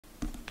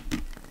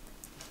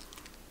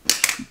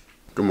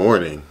Good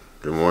morning.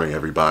 Good morning,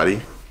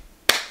 everybody.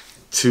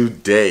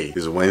 Today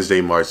is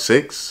Wednesday, March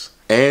 6th,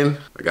 and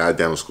I got a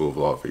dental school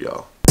vlog for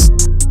y'all.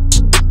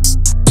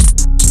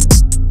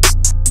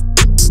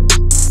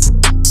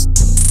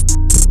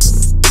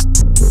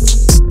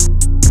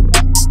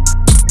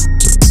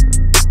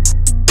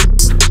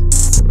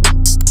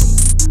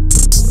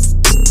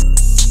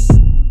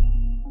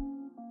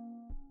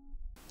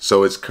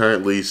 So it's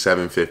currently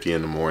 7:50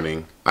 in the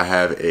morning. I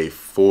have a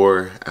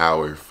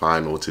 4-hour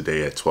final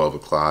today at 12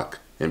 o'clock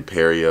in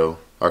Perio.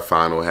 Our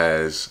final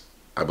has,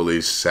 I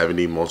believe,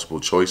 70 multiple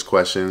choice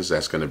questions.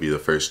 That's going to be the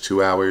first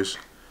 2 hours.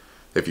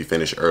 If you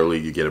finish early,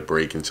 you get a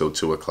break until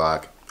 2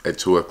 o'clock. At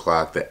 2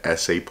 o'clock, the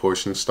essay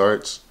portion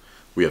starts.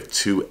 We have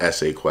 2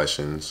 essay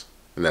questions,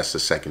 and that's the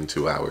second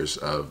 2 hours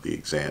of the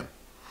exam.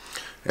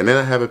 And then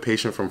I have a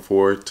patient from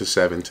 4 to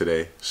 7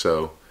 today.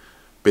 So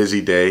busy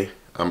day.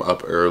 I'm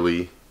up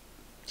early,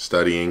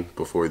 studying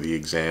before the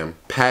exam.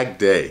 Packed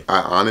day. I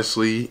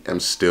honestly am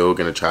still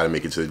gonna try to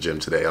make it to the gym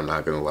today. I'm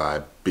not gonna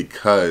lie,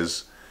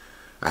 because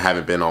I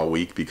haven't been all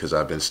week because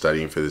I've been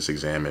studying for this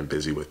exam and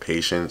busy with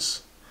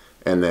patients.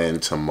 And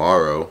then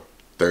tomorrow,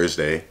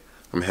 Thursday,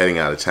 I'm heading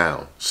out of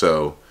town.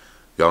 So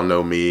y'all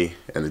know me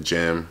and the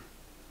gym,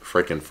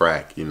 frickin'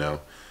 frack, you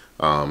know.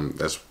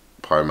 That's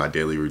part of my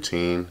daily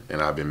routine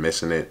and I've been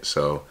missing it.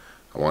 So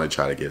I wanna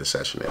try to get a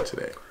session in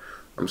today.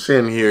 I'm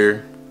sitting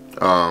here,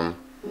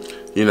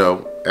 you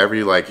know,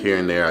 every here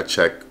and there I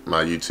check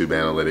my YouTube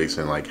analytics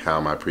and how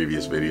my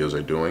previous videos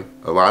are doing.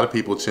 A lot of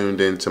people tuned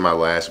in to my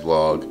last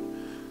vlog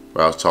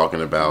where I was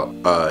talking about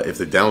if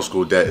the dental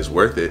school debt is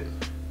worth it.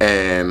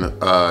 And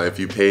if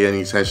you pay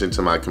any attention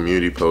to my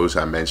community posts,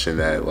 I mentioned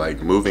that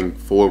moving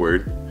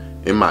forward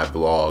in my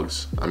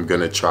vlogs, I'm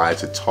gonna try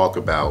to talk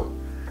about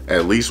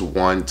at least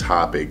one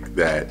topic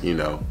that, you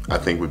know, I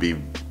think would be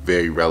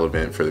very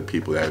relevant for the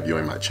people that are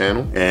viewing my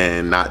channel,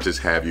 and not just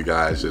have you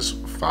guys just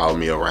follow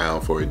me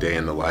around for a day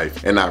in the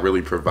life and not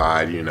really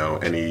provide, you know,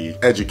 any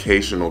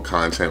educational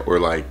content or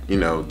you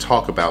know,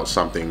 talk about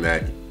something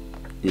that,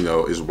 you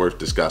know, is worth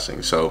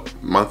discussing. So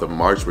month of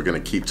March, we're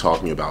going to keep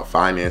talking about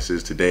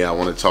finances. Today I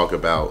want to talk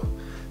about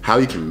how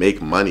you can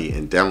make money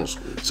in dental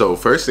school. So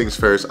first things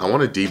first, I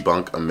want to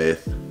debunk a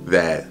myth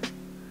that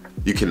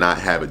you cannot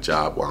have a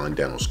job while in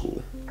dental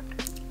school.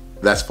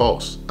 That's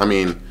false. I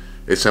mean,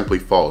 it's simply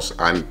false.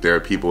 There are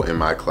people in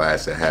my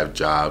class that have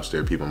jobs.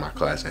 There are people in my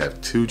class that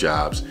have 2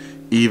 jobs,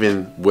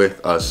 even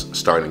with us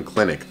starting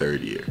clinic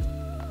 3rd year.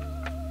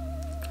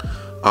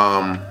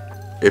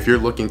 If you're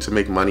looking to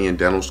make money in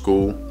dental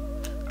school,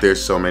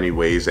 there's so many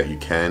ways that you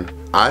can.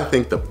 I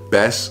think the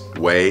best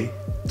way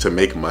to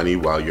make money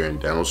while you're in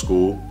dental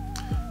school: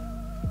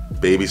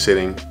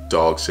 babysitting,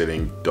 dog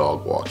sitting,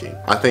 dog walking.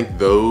 I think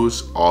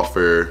those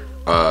offer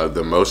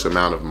the most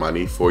amount of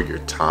money for your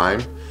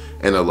time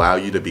and allow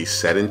you to be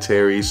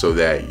sedentary so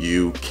that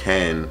you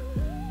can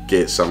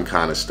get some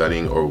kind of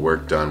studying or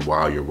work done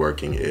while you're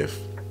working if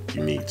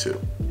you need to.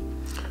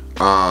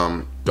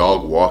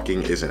 Dog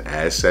walking isn't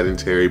as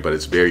sedentary, but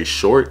it's very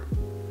short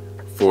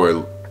for,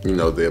 you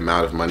know, the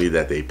amount of money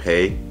that they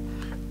pay.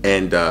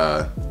 And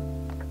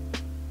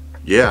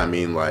yeah, I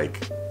mean,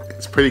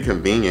 it's pretty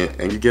convenient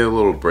and you get a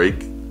little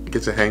break. You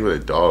get to hang with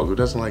a dog. Who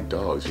doesn't like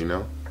dogs, you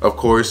know? Of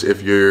course,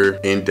 if you're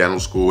in dental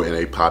school in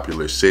a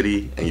popular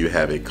city and you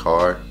have a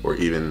car or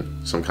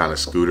even some kind of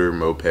scooter,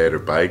 moped, or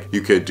bike,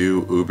 you could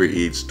do Uber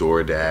Eats,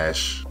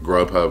 DoorDash,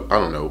 Grubhub. I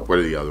don't know. What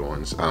are the other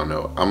ones? I don't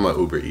know. I'm an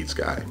Uber Eats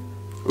guy.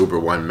 Uber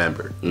One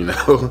member, you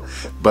know?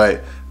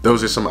 But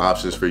those are some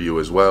options for you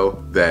as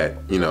well that,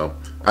 you know,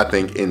 I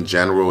think in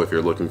general, if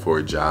you're looking for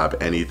a job,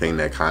 anything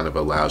that kind of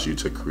allows you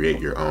to create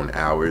your own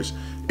hours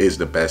is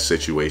the best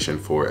situation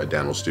for a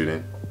dental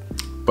student.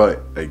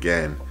 But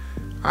again,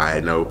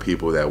 I know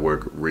people that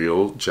work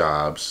real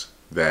jobs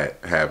that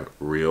have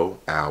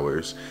real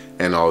hours,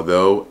 and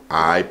although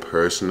I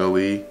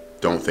personally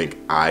don't think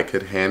I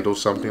could handle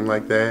something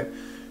like that,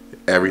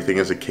 everything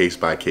is a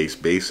case-by-case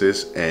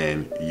basis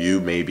and you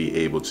may be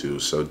able to.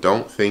 So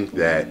don't think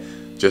that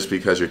just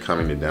because you're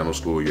coming to dental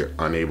school, you're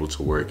unable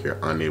to work, you're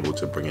unable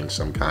to bring in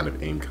some kind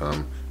of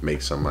income,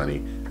 make some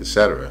money,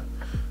 etc.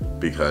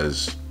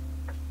 Because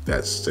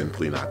that's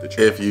simply not the truth.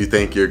 If you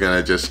think you're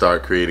gonna just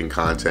start creating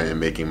content and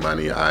making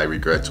money, I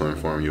regret to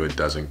inform you it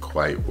doesn't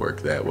quite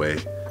work that way.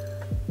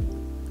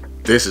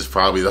 This is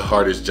probably the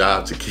hardest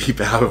job to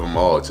keep out of them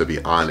all, to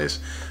be honest,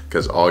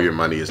 because all your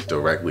money is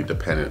directly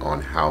dependent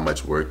on how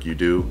much work you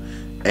do.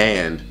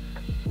 And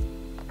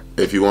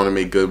if you want to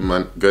make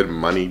good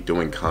money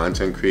doing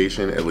content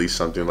creation, at least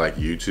something like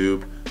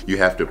YouTube, you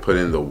have to put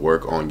in the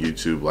work on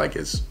YouTube like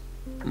it's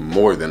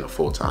more than a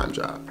full-time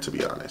job, to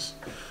be honest.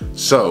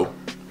 So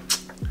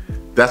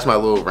that's my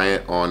little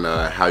rant on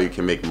how you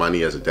can make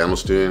money as a dental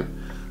student.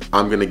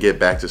 I'm gonna get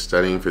back to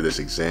studying for this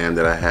exam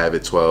that I have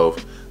at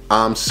 12.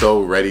 I'm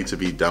so ready to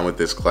be done with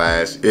this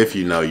class. If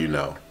you know, you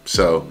know.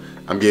 So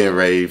I'm getting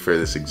ready for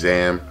this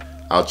exam.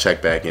 I'll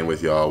check back in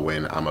with y'all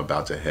when I'm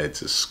about to head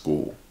to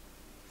school.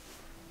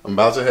 I'm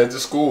about to head to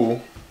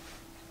school,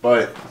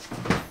 but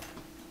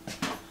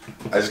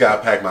I just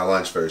gotta pack my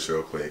lunch first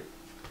real quick.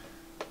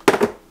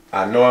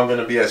 I know I'm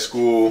gonna be at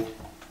school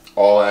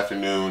all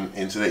afternoon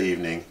into the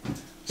evening,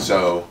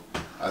 so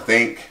I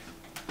think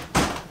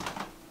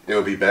it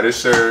would be better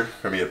served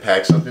for me to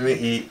pack something to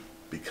eat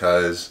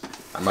because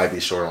I might be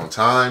short on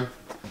time,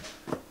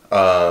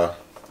 and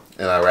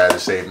I'd rather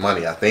save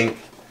money. I think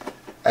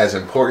as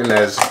important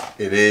as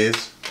it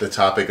is, the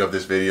topic of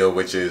this video,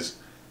 which is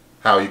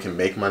how you can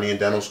make money in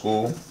dental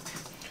school,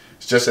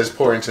 it's just as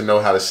important to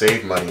know how to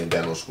save money in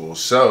dental school.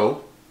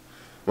 So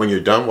when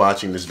you're done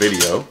watching this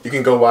video, you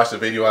can go watch the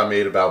video I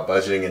made about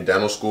budgeting in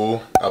dental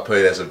school. I'll put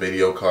it as a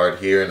video card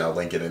here and I'll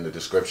link it in the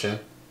description.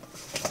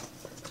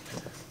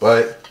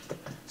 But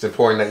it's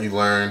important that you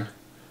learn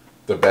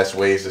the best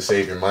ways to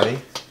save your money.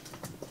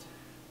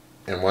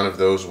 And one of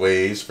those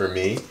ways for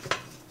me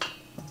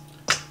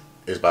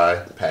is by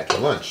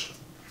packing lunch.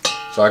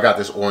 So I got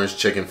this orange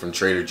chicken from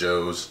Trader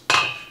Joe's.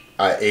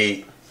 I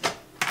ate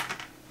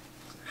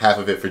half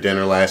of it for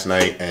dinner last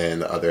night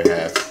and the other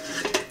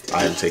half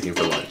I am taking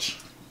for lunch.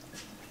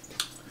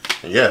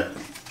 And yeah,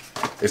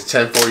 it's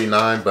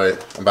 10:49,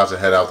 but I'm about to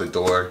head out the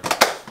door.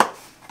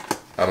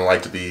 I don't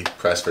like to be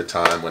pressed for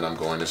time when I'm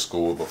going to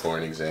school before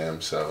an exam,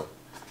 so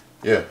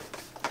yeah.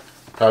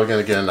 Probably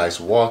gonna get a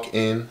nice walk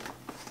in,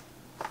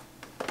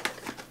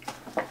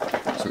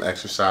 some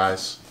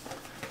exercise,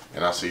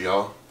 and I'll see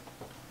y'all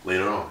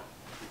later on.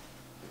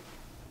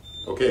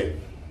 Okay,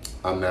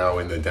 I'm now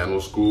in the dental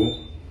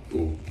school.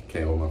 Ooh,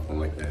 can't hold my phone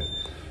like that.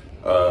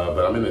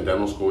 But I'm in the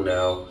dental school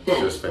now.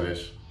 Just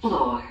finished.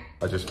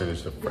 I just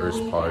finished the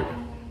first part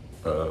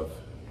of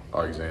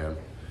our exam.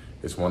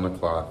 It's 1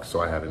 o'clock, so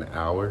I have an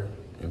hour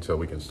until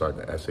we can start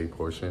the essay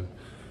portion.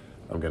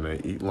 I'm gonna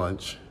eat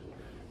lunch,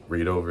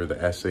 read over the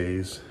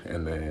essays,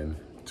 and then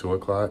 2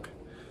 o'clock,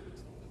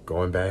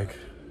 going back,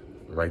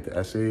 write the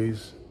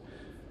essays.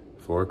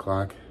 4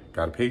 o'clock,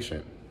 got a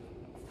patient.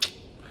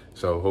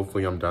 So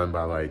hopefully I'm done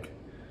by like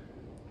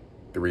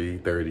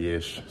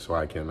 3:30-ish so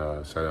I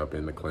can set up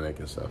in the clinic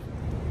and stuff.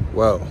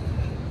 Well,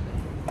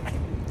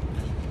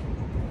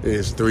 it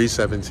is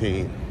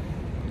 3:17.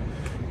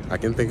 I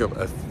can think of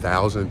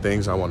 1,000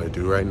 things I want to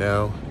do right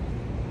now,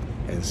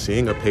 and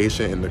seeing a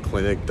patient in the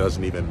clinic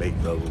doesn't even make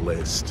the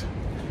list.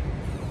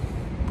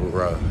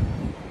 Bruh,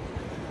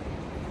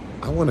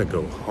 I want to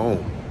go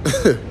home.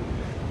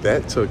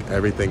 That took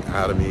everything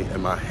out of me,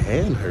 and my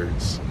hand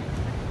hurts.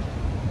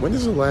 When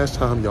is the last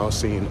time y'all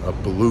seen a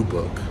blue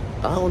book?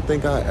 I don't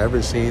think I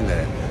ever seen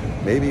that.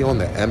 Maybe on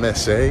the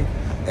MSA,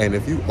 and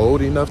if you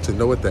old enough to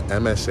know what the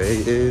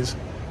MSA is,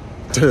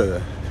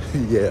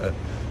 yeah.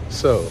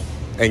 So,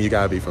 and you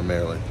gotta be from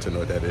Maryland to know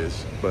what that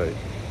is, but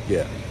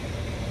yeah.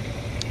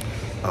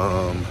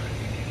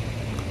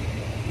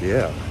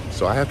 Yeah,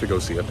 so I have to go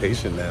see a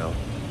patient now.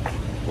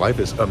 Life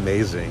is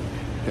amazing.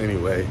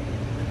 Anyway,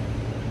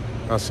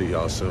 I'll see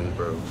y'all soon,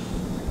 bro.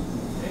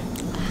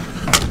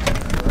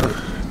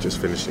 Just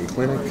finishing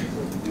clinic.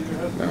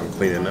 Now I'm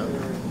cleaning up.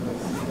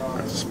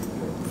 It's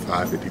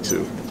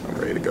 5:52. I'm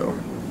ready to go.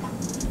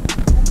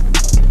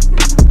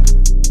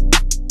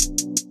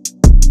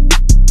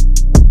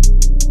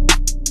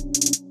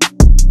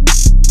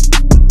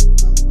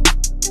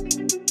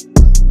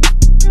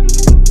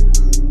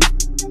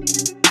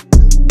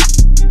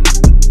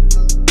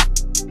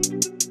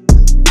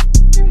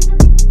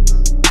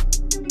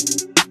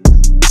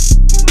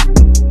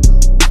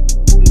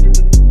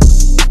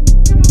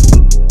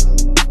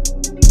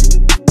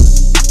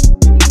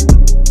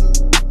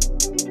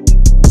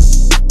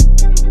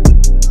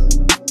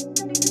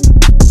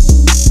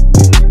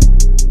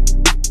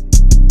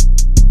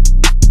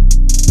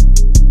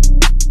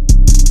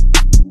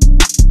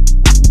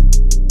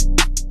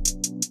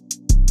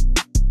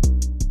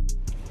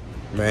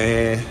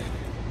 Man,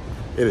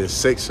 it is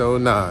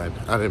 6:09.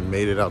 I done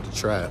made it out the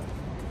trap.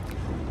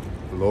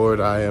 Lord,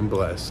 I am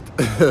blessed.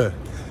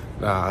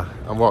 Nah,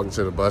 I'm walking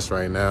to the bus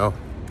right now.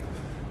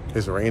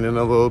 It's raining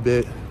a little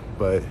bit,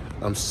 but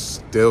I'm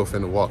still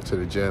finna walk to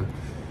the gym.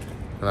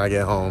 When I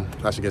get home,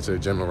 I should get to the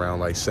gym around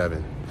like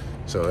 7.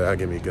 So that'll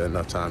give me good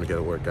enough time to get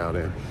a workout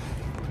in.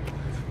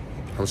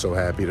 I'm so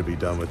happy to be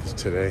done with this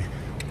today.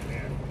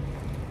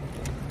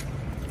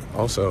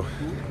 Also,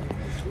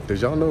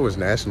 did y'all know it was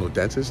National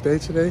Dentist Day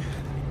today?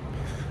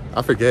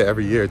 I forget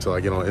every year until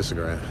I get on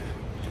Instagram.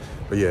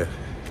 But yeah,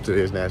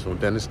 today is National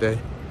Dentist Day.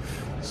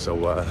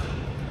 So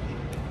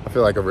I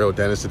feel like a real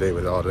dentist today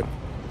with all the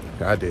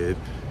I did.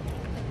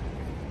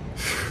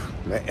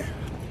 Man.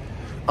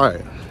 All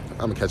right, I'm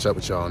gonna catch up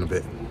with y'all in a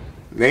bit.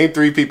 Name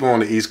 3 people on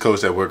the East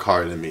Coast that work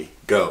harder than me.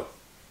 Go.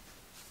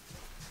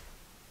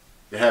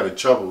 You're having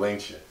trouble,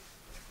 ain't you?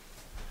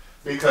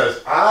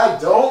 Because I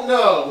don't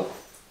know.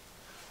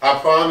 I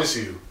promise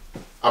you.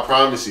 I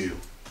promise you.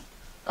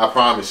 I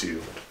promise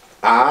you.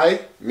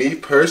 Me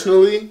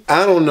personally,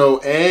 I don't know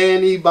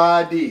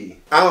anybody.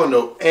 I don't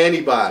know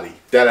anybody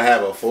that'll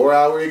have a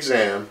 4-hour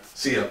exam,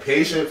 see a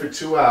patient for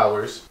 2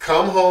 hours,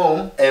 come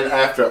home, and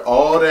after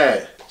all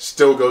that,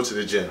 still go to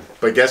the gym.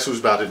 But guess who's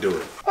about to do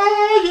it?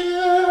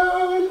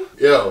 I am.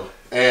 Yo,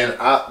 and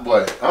I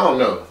don't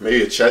know.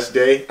 Maybe a chest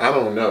day? I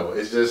don't know.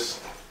 It's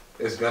just,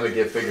 it's gonna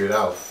get figured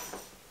out.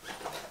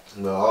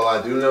 But all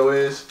I do know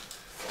is,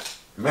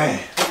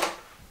 Man,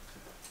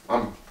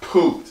 I'm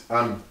pooped,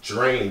 I'm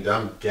drained,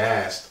 I'm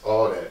gassed,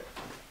 all that.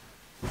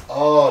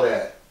 All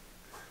that.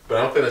 But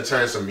I'm finna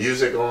turn some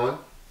music on.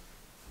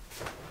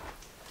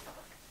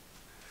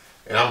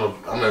 And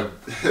I'm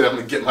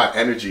gonna get my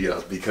energy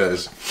up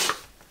because,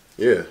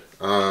 yeah,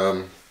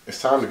 it's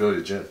time to go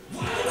to the gym.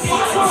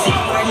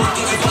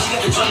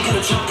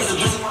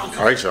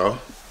 All right, y'all.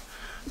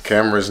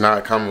 Camera's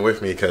not coming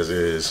with me because it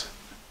is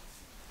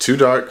too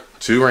dark,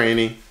 too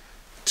rainy,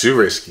 too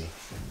risky.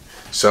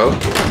 So,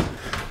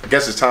 I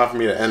guess it's time for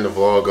me to end the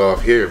vlog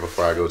off here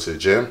before I go to the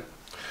gym.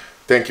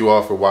 Thank you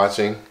all for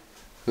watching.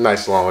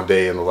 Nice long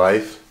day in the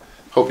life.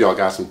 Hope y'all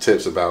got some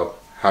tips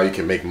about how you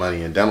can make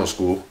money in dental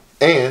school.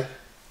 And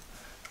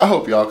I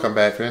hope y'all come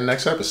back for the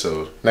next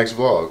episode, next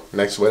vlog,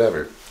 next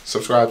whatever.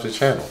 Subscribe to the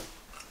channel.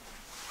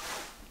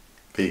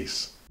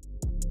 Peace.